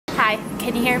Hi,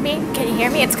 can you hear me? Can you hear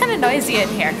me? It's kind of noisy in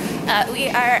here. We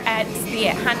are at the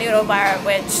Hallyu Back,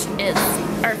 which is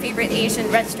our favorite Asian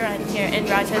restaurant here in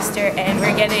Rochester, and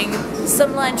we're getting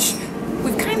some lunch.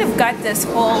 We've kind of got this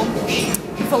whole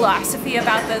philosophy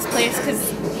about this place because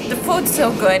the food's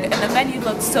so good and the menu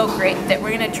looks so great that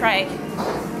we're gonna try,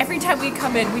 every time we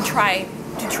come in, we try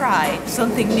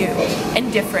something new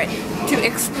and different to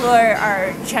explore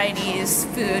our Chinese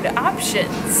food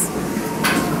options.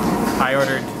 I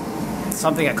ordered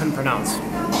something I couldn't pronounce.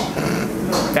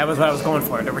 That was what I was going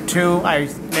for. There were two, I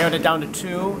narrowed it down to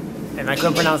two, and I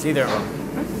couldn't pronounce either of them.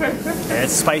 And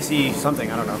it's spicy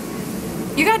something, I don't know.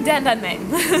 You got Dan Dan Meng.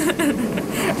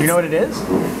 Do you know what it is?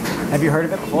 Have you heard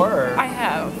of it before? Or? I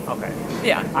have. Okay.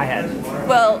 Yeah. I hadn't.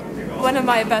 Well, one of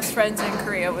my best friends in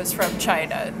Korea was from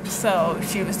China, so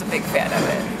she was a big fan of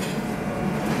it.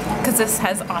 Because this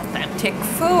has authentic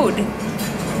food.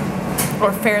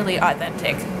 Or fairly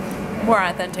authentic. More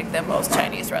authentic than most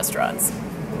Chinese restaurants.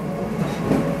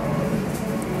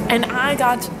 And I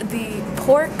got the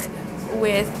pork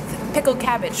with pickled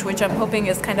cabbage, which I'm hoping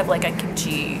is kind of like a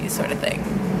kimchi sort of thing.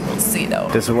 We'll see though.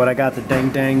 This is what I got, the dang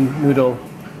dang noodle.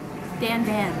 Dan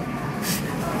Dan.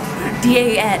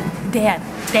 D-A-N. Dan.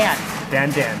 Dan. Dan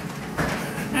Dan.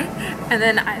 And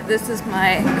then this is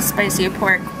my spicy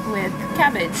pork with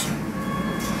cabbage.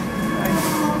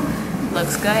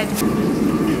 Looks good.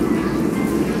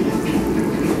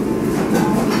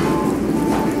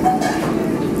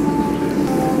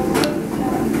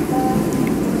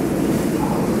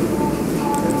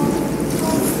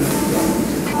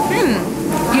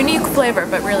 Unique flavor,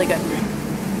 but really good.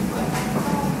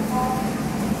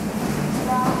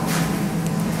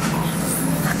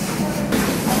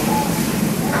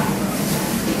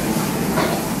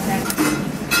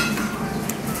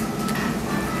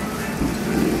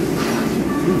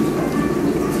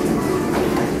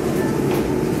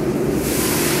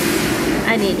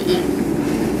 I need to eat.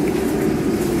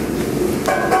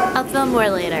 I'll film more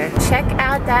later. Check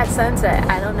out that sunset.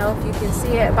 I don't know if you can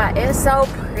see it, but it's so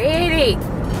pretty.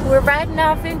 We're riding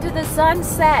off into the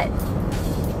sunset.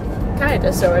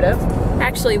 Kinda, sort of.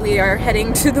 Actually, we are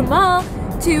heading to the mall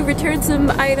to return some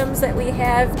items that we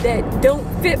have that don't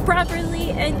fit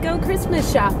properly and go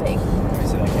Christmas shopping.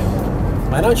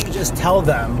 Why don't you just tell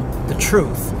them the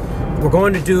truth? We're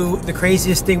going to do the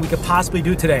craziest thing we could possibly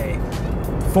do today.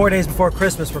 4 days before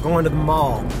Christmas, we're going to the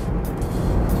mall.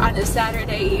 On a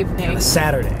Saturday evening. On a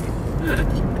Saturday.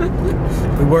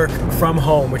 We work from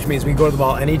home, which means we can go to the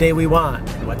mall any day we want.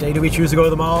 And what day do we choose to go to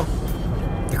the mall?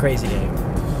 The crazy day.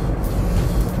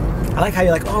 I like how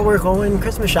you're like, oh, we're going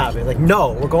Christmas shopping. Like,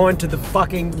 no, we're going to the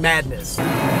fucking madness.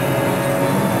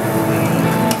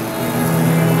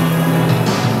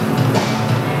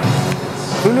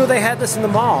 Who knew they had this in the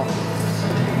mall?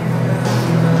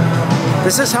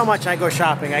 This is how much I go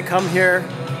shopping. I come here,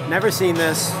 never seen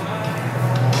this,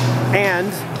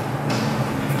 and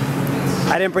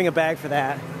I didn't bring a bag for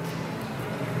that.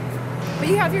 But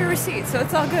you have your receipt, so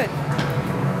it's all good.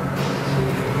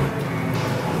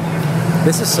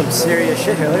 This is some serious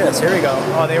shit here. Look at this. Here we go.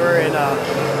 Oh, they were in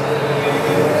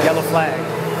Yellow Flag.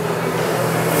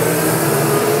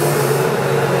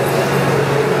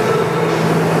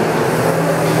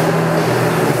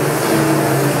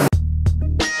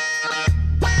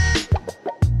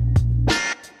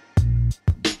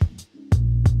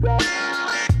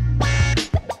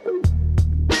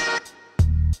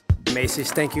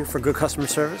 Macy's, thank you for good customer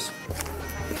service.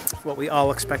 What we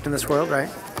all expect in this world, right?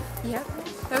 Yep,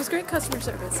 that was great customer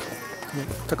service. Yeah,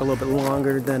 took a little bit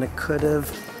longer than it could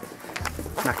have.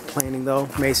 Not complaining though,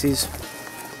 Macy's,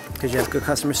 because you have good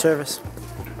customer service.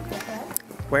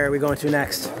 Where are we going to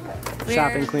next?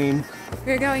 Shopping queen.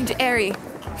 We're going to Aerie,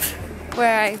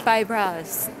 where I buy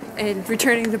bras and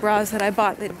returning the bras that I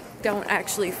bought that don't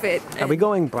actually fit. Are we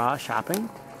going bra shopping?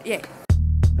 Yeah.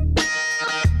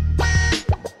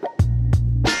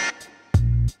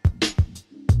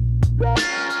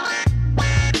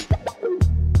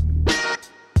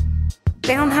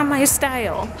 They don't have my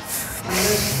style.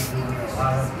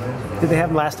 Did they have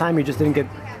them last time? You just didn't get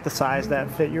the size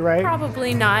that fit you right?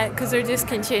 Probably not, because they're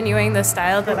discontinuing the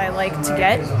style that I like to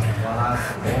get.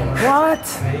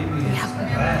 What?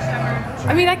 Yeah.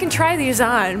 I mean, I can try these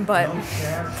on, but...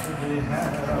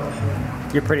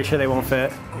 You're pretty sure they won't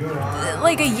fit?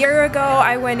 Like a year ago,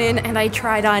 I went in and I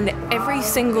tried on every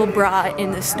single bra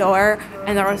in the store,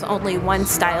 and there was only one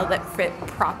style that fit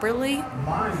properly,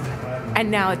 and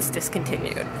now it's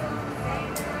discontinued.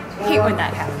 Hate when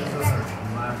that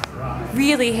happens.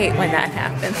 Really hate when that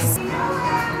happens.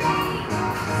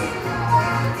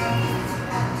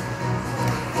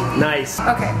 Nice.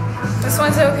 Okay, this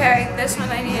one's okay. This one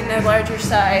I need a larger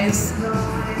size,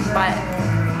 but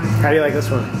How do you like this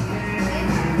one?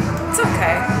 it's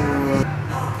okay.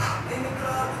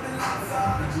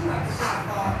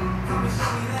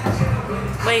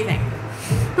 What do you think?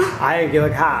 I think you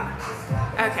look hot.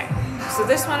 Okay, so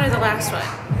this one or the last one?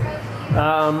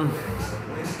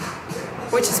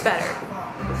 Which is better?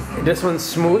 This one's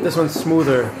smooth. This one's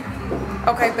smoother.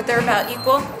 Okay, but they're about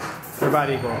equal? They're about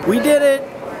equal. We did it.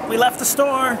 We left the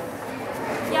store.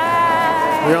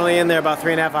 Yay! We were only in there about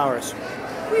 3.5 hours.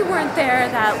 We weren't there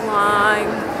that long.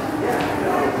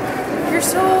 You're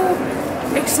so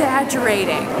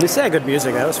exaggerating. You said good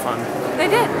music. That was fun. They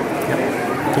did. Yep.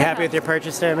 You happy with your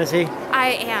purchase there, Missy? I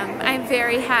am. I'm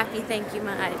very happy. Thank you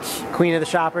much. Queen of the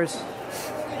shoppers.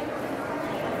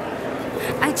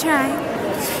 I try.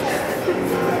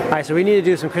 All right, so we need to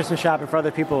do some Christmas shopping for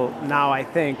other people now, I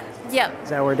think. Yep. Is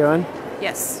that what we're doing?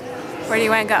 Yes. Where do you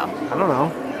want to go? I don't know.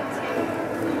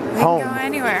 We Home. can go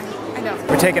anywhere. I know.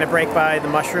 We're taking a break by the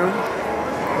mushroom.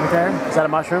 Right there. Is that a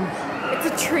mushroom? It's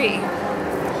a tree.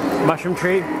 Mushroom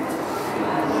tree.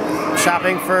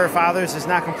 Shopping for fathers is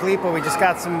not complete, but we just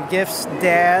got some gifts,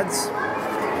 dads.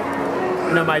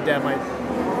 I know my dad might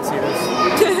see this.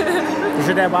 Does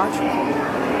your dad watch?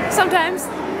 Sometimes.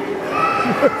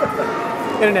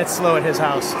 Internet's slow at his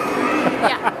house.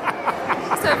 Yeah.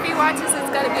 So if he watches,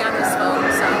 it's got to be on his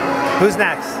phone. So. Who's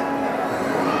next?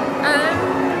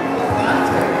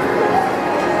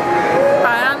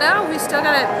 I don't know. We still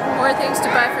got more things to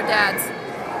buy for dads.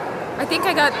 I think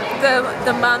I got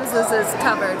the mums is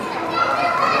covered.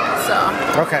 So.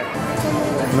 Okay.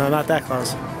 No, not that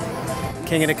close.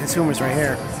 King of the consumers right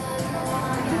here.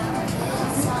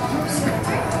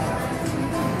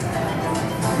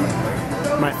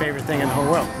 My favorite thing in the whole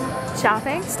world.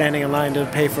 Shopping? Standing in line to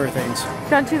pay for things.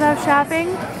 Don't you love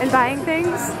shopping and buying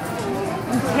things?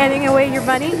 And handing away your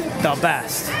money? The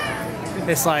best.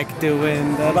 It's like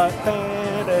doing the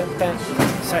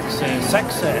sexy,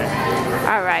 sexy.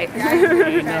 All right.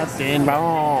 Ain't nothing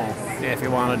wrong if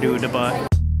you want to do the butt.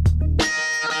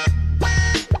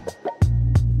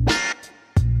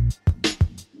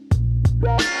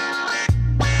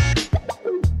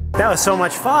 That was so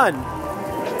much fun.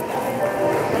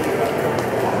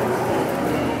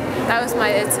 That was my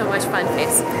 "it's so much fun"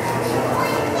 face.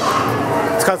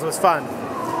 It's because it was fun.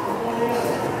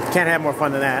 Can't have more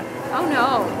fun than that. Oh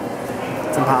no.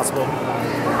 It's impossible.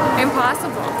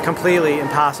 Impossible. Completely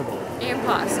impossible.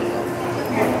 Impossible.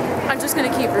 I'm just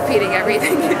gonna keep repeating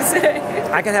everything you say.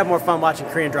 I can have more fun watching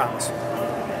Korean dramas.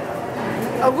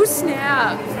 Oh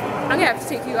snap. I'm gonna have to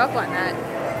take you up on that.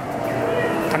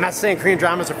 I'm not saying Korean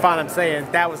dramas are fun, I'm saying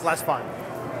that was less fun.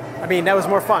 I mean, that was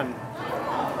more fun.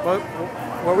 What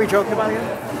were we joking about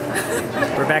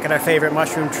again? We're back at our favorite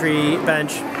mushroom tree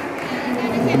bench.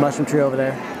 The mushroom tree over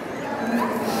there.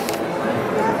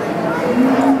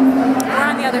 We're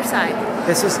on the other side.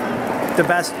 This is the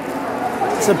best.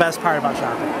 It's the best part about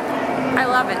shopping. I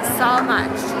love it so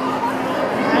much.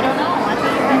 I don't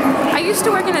know. I used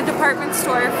to work in a department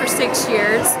store for 6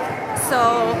 years,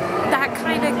 so that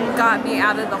kind of got me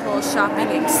out of the whole shopping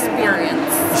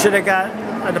experience. You should have got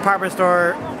a department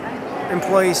store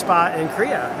employee spot in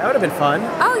Korea. That would have been fun.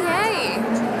 Oh yay!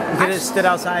 You could have stood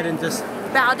outside and just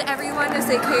bowed to everyone as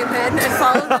they came in and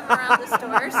followed them around the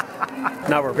stores.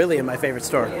 Now we're really in my favorite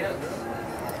store.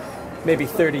 Maybe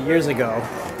 30 years ago.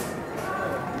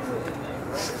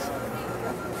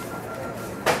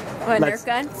 What, Nerf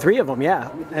gun? 3 of them, yeah.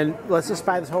 And let's just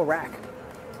buy this whole rack.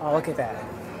 Oh, look at that.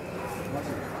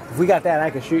 If we got that, I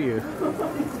could shoot you.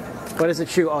 What does it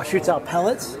shoot? Oh, it shoots out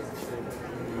pellets?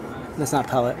 That's not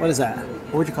pellet. What is that?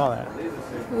 What would you call that?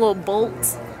 Little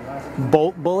bolts.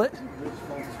 Bolt bullet?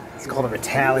 It's called a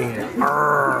retaliator.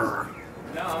 Arrgh.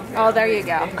 Oh, there you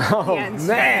go. Oh,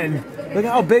 man. Look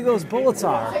how big those bullets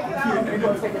are.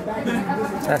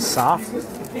 That's soft.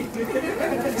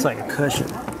 It's like a cushion.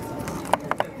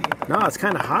 No, it's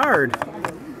kind of hard.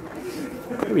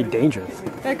 It could be dangerous.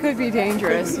 That could be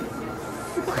dangerous.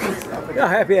 Look how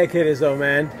happy that kid is, though,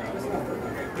 man.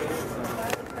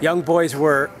 Young boys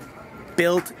were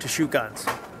built to shoot guns.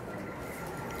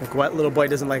 Like, what little boy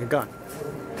doesn't like a gun?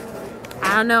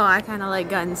 I don't know. I kind of like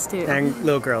guns, too. And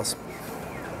little girls.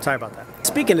 Sorry about that.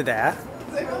 Speaking of that,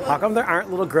 how come there aren't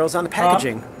little girls on the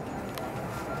packaging?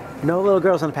 No little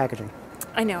girls on the packaging.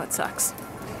 I know, it sucks.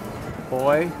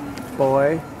 Boy,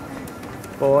 boy,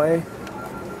 boy,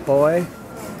 boy,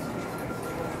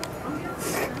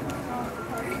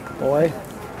 boy,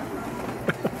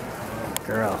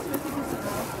 girl.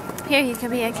 Here, you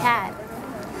can be a cat.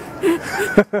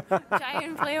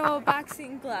 Giant inflatable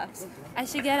boxing gloves. I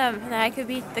should get them, and I could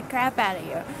beat the crap out of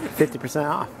you. 50%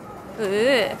 off.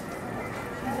 Ugh.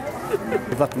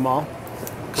 We've left the mall.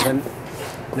 Because I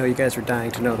know you guys are dying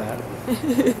to know that.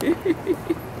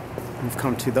 We've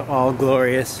come to the all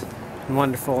glorious and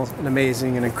wonderful and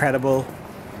amazing and incredible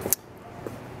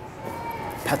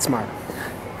PetSmart.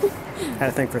 Had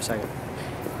to think for a second.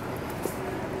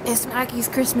 It's Maggie's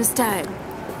Christmas time.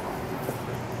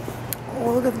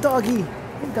 Oh, look at the doggy.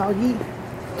 Hey, doggy.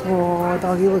 Oh,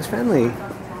 doggy looks friendly.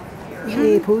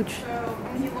 Hey, Pooch.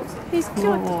 He's cute.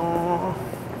 Oh,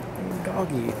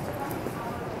 doggy.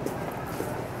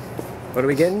 What are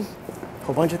we getting? A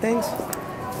whole bunch of things?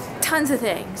 Tons of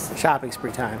things. Shopping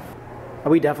spree time.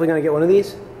 Are we definitely going to get one of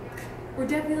these? We're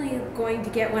definitely going to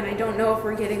get one. I don't know if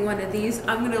we're getting one of these.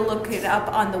 I'm going to look it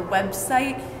up on the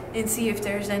website and see if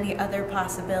there's any other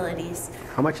possibilities.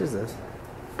 How much is this?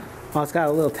 Oh, it's got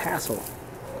a little tassel.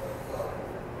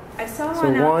 I saw So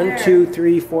one out one, there. 2,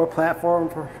 3, 4 platform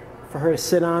for her to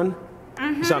sit on.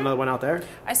 You saw another one out there?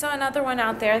 I saw another one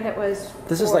out there that was.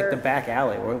 This is like the back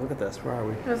alley. Look at this. Where are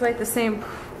we? It was like the same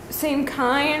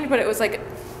kind, but it was like,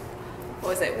 what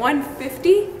was it,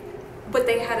 150? But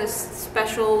they had a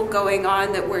special going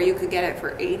on that where you could get it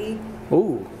for 80.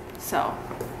 Ooh. So.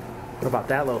 What about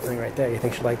that little thing right there? You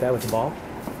think she'd like that with the ball?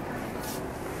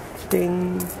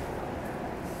 Ding.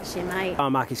 She might.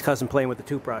 Maki's cousin playing with the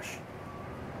toothbrush.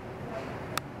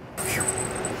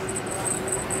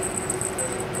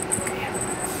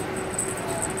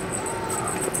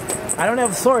 I don't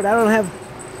have a sword. I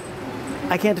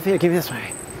can't defeat it. Give me this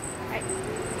way. Right.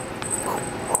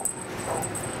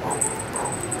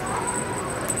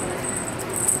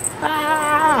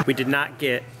 Ah! We did not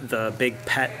get the big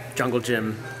pet jungle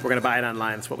gym. We're going to buy it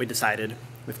online. That's what we decided.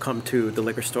 We've come to the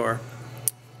liquor store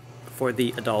for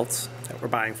the adults that we're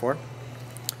buying for.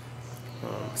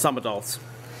 Some adults.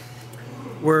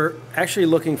 We're actually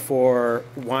looking for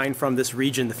wine from this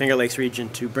region, the Finger Lakes region,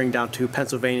 to bring down to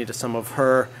Pennsylvania to some of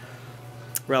her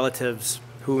relatives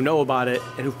who know about it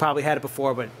and who've probably had it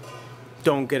before but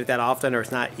don't get it that often or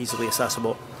it's not easily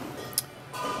accessible.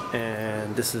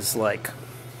 And this is like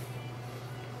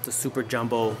the super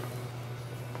jumbo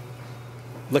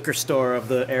liquor store of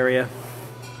the area.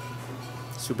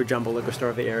 Super jumbo liquor store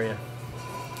of the area.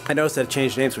 I noticed that it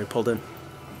changed names when we pulled in.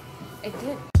 It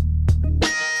did.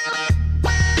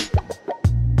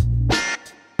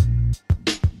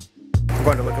 We're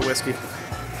going to look at whiskey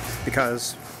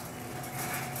because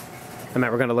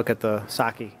we're going to look at the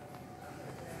sake.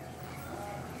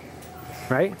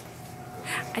 Right?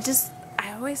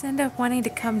 I always end up wanting to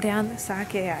come down the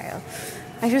sake aisle.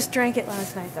 I just drank it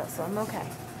last night though, so I'm okay.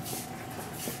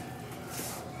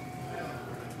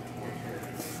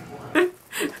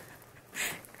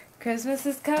 Christmas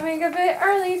is coming a bit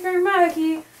early for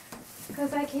Maki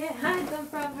because I can't hide them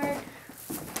from her.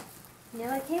 No,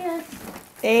 I can't.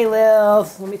 Hey,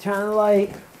 Lils, let me turn on the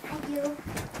light. Thank you.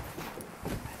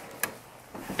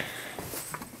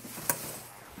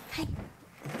 Hi.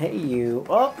 Hey, you.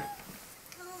 Oh!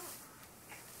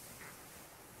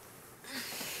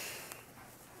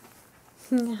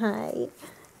 Hi.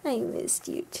 I missed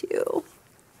you too.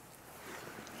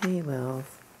 Hey, Lils.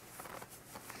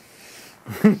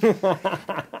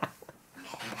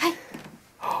 Hi.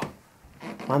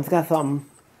 Mom's got something.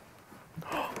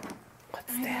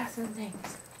 What's I that? got some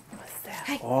things. What's that?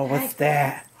 Hi. Oh, what's Hi.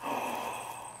 that?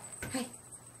 Hi.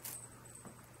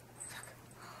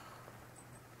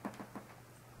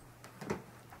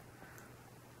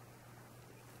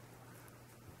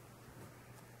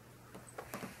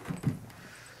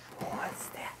 What's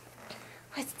that?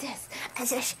 What's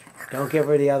this? Don't give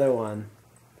her the other one.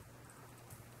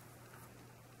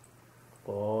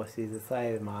 Oh, she's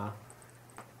excited, Ma.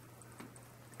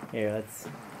 Here, let's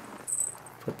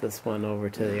put this one over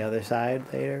to the other side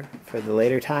later, for the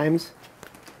later times.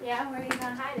 Yeah, where are you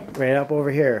gonna hide it? Right up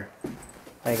over here.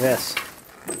 Like this.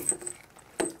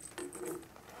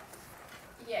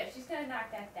 Yeah, she's gonna knock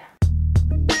that down.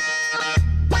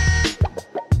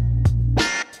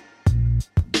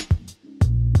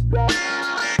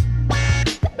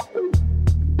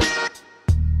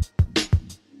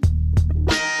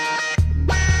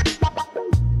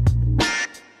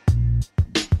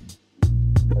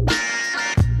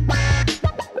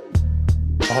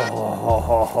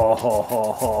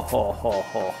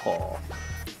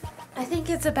 I think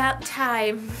it's about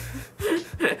time.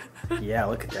 Yeah,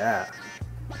 look at that.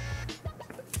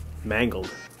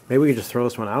 Mangled. Maybe we could just throw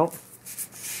this one out.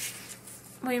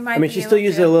 We might I mean, be she able still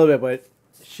uses to. it a little bit, but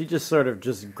she just sort of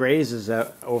just grazes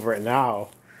over it now.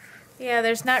 Yeah,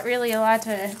 there's not really a lot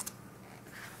to.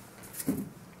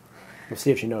 We'll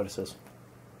see if she notices.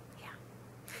 Yeah.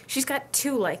 She's got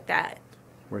two like that.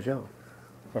 Where's yellow?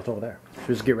 Oh, it's over there. Should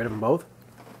we just get rid of them both?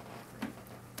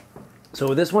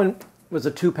 So this one was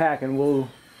a 2-pack, and we'll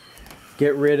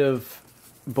get rid of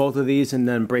both of these and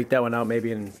then break that one out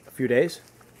maybe in a few days.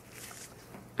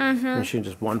 We should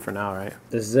just one for now, right?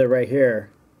 This is it right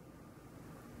here.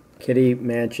 Kitty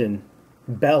Mansion.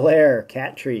 Bel Air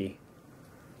cat tree.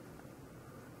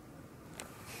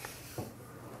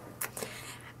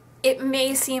 It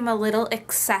may seem a little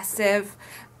excessive,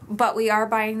 but we are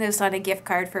buying this on a gift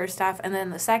card first off, and then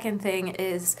the second thing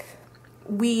is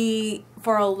we,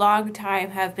 for a long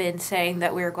time, have been saying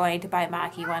that we're going to buy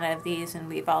Maki one of these, and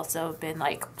we've also been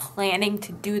like planning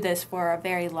to do this for a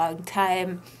very long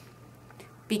time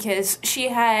because she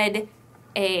had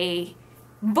a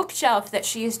bookshelf that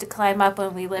she used to climb up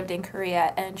when we lived in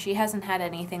Korea, and she hasn't had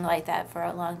anything like that for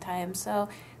a long time, so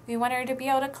we want her to be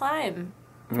able to climb.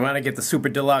 We want to get the super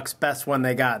deluxe, best one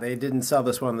they got. They didn't sell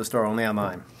this one in the store, only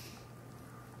online.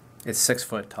 It's 6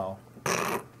 foot tall.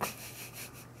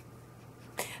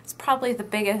 It's probably the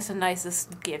biggest and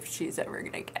nicest gift she's ever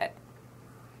gonna get.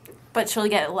 But she'll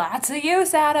get lots of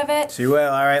use out of it. She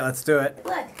will. All right, let's do it.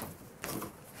 Look.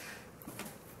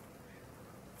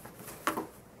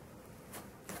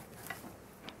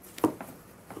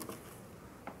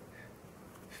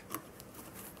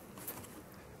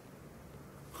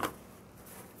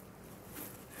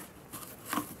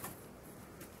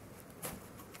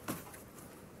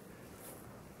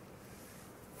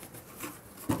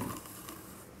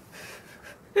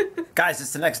 Guys,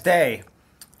 it's the next day.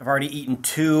 I've already eaten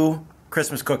 2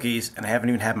 Christmas cookies and I haven't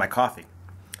even had my coffee.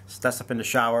 Step's up in the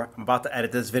shower. I'm about to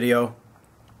edit this video.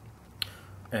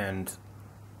 And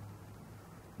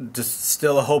just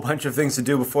still a whole bunch of things to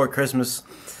do before Christmas.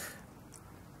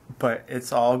 But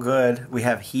it's all good. We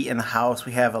have heat in the house.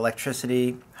 We have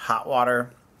electricity, hot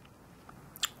water,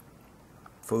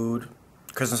 food,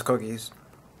 Christmas cookies.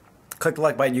 Click the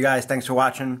like button, you guys. Thanks for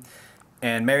watching.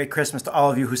 And Merry Christmas to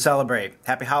all of you who celebrate.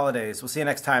 Happy holidays. We'll see you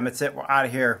next time. That's it. We're out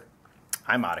of here.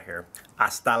 I'm out of here.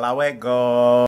 Hasta luego.